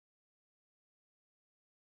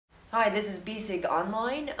Hi, this is BESIG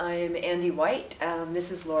Online. I'm Andy White. This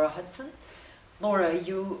is Laura Hudson. Laura,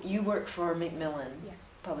 you work for MacMillan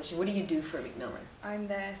Publishing. What do you do for MacMillan? I'm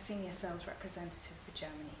their senior sales representative for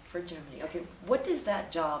Germany. For Germany, Yes. okay. What does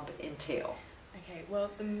that job entail? Okay, well,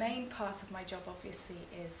 the main part of my job obviously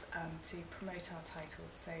is to promote our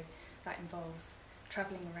titles. So that involves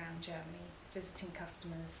travelling around Germany, visiting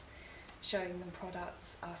customers, showing them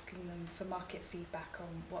products, asking them for market feedback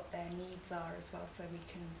on what their needs are as well, so we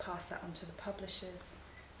can pass that on to the publishers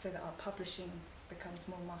so that our publishing becomes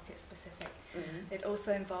more market specific. Mm-hmm. It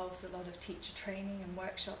also involves a lot of teacher training and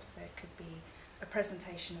workshops, so it could be a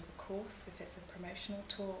presentation of a course if it's a promotional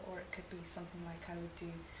tour, or it could be something like I would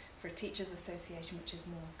do for a teachers association, which is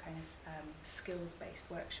more kind of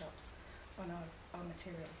skills-based workshops on our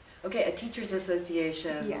materials. Okay, a teachers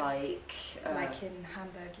association Yeah. like in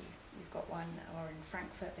Hamburg, you've got one, or in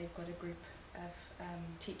Frankfurt they've got a group of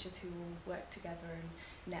teachers who will work together and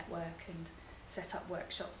network and set up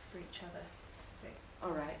workshops for each other. So.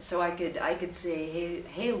 all right, so I could say,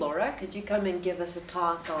 hey Laura, could you come and give us a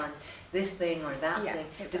talk on this thing or that thing?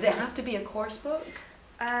 Exactly. Does it have to be a course book?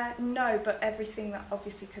 No, but everything that,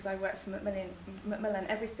 obviously, because I work for MacMillan,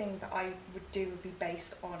 everything that I would do would be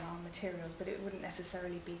based on our materials, but it wouldn't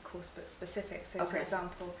necessarily be course book specific. So, for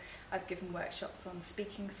example, I've given workshops on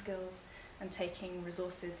speaking skills and taking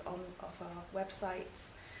resources off our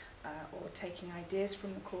websites, or taking ideas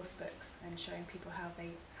from the course books and showing people how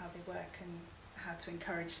they work and how to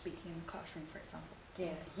encourage speaking in the classroom, for example.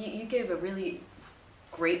 Yeah, you gave a really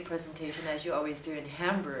great presentation, as you always do, in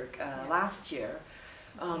Hamburg last year.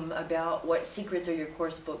 About what secrets are your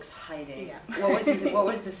course books hiding? Yeah. What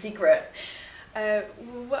was the secret?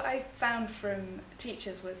 What I found from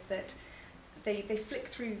teachers was that they flick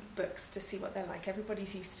through books to see what they're like.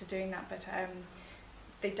 Everybody's used to doing that, but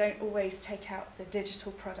they don't always take out the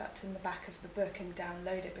digital product in the back of the book and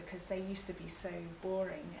download it, because they used to be so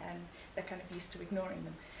boring and they're kind of used to ignoring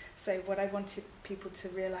them. So what I wanted people to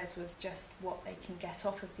realise was just what they can get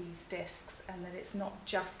off of these discs, and that it's not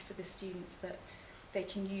just for the students, that they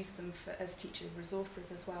can use them as teacher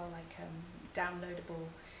resources as well, like downloadable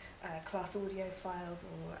class audio files,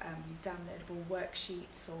 or downloadable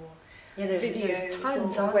worksheets, or there's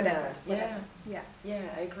tons or on whatever. there. Yeah,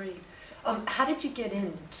 I agree. How did you get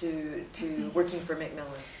into working for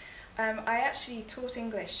MacMillan? I actually taught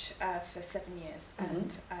English for 7 years, Mm-hmm.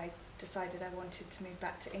 and I decided I wanted to move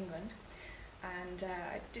back to England, and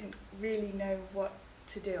I didn't really know what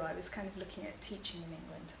to do. I was kind of looking at teaching in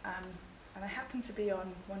England. And I happened to be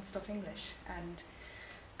on One Stop English and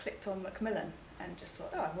clicked on MacMillan and just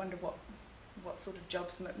thought, oh, I wonder what sort of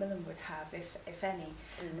jobs MacMillan would have, if any.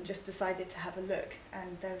 Mm-hmm. And just decided to have a look.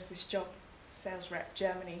 And there was this job, sales rep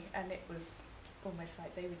Germany, and it was almost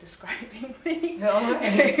like they were describing me. Oh,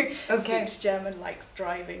 okay. Speaks German, likes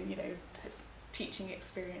driving, has teaching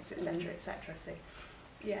experience, etc., etc. So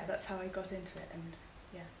yeah, that's how I got into it. And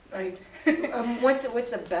yeah. Right. What's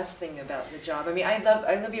the best thing about the job? I mean, I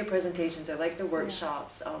love your presentations. I like the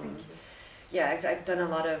workshops. Thank you. Yeah, I've done a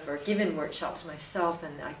lot of, or given workshops myself,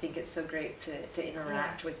 and I think it's so great to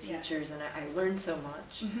interact with teachers, and I learned so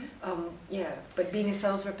much. Mm-hmm. But being a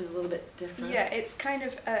sales rep is a little bit different. Yeah, it's kind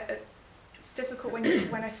of it's difficult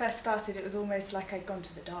when I first started. It was almost like I'd gone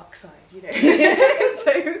to the dark side,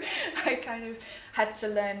 So I kind of had to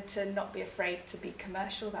learn to not be afraid to be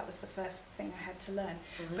commercial. That was the first thing I had to learn.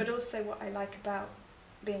 Mm-hmm. But also, what I like about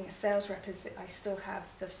being a sales rep is that I still have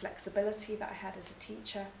the flexibility that I had as a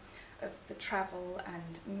teacher, of the travel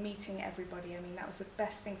and meeting everybody. I mean, that was the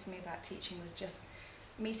best thing for me about teaching, was just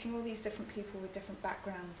meeting all these different people with different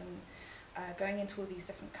backgrounds and going into all these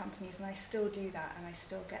different companies, and I still do that, and I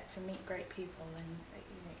still get to meet great people, and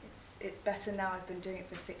it's better now. I've been doing it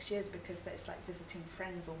for 6 years, because it's like visiting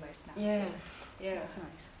friends almost now. Yeah, so yeah. It's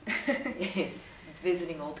nice.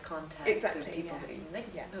 Visiting old contacts Exactly, of people yeah. that you like,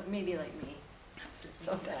 Yeah. maybe like me.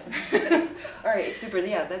 Absolutely. Sometimes. All right, super.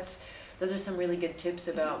 Yeah, those are some really good tips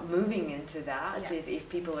about moving into that, Yeah. if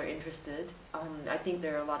people are interested. I think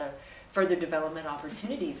there are a lot of further development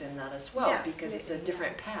opportunities in that as well, Yeah, because it's a absolutely,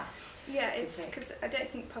 different path. Yeah, it's because I don't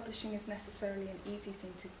think publishing is necessarily an easy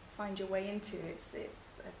thing to find your way into.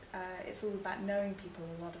 It's all about knowing people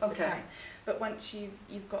a lot of the time. But once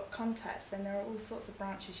you've got contacts, then there are all sorts of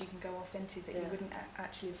branches you can go off into that you wouldn't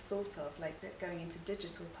actually have thought of, like going into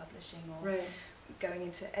digital publishing, or going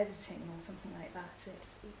into editing or something like that.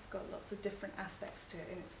 It's got lots of different aspects to it,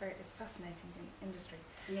 and it's a fascinating industry.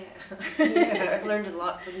 Yeah, yeah, I've learned a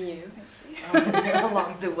lot from you,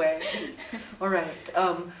 along the way. All right,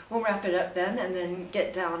 we'll wrap it up then, and then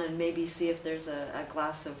get down and maybe see if there's a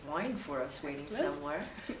glass of wine for us waiting somewhere.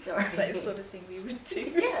 Sounds like the sort of thing we would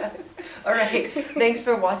do. Yeah. All right, thanks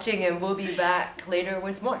for watching, and we'll be back later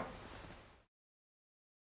with more.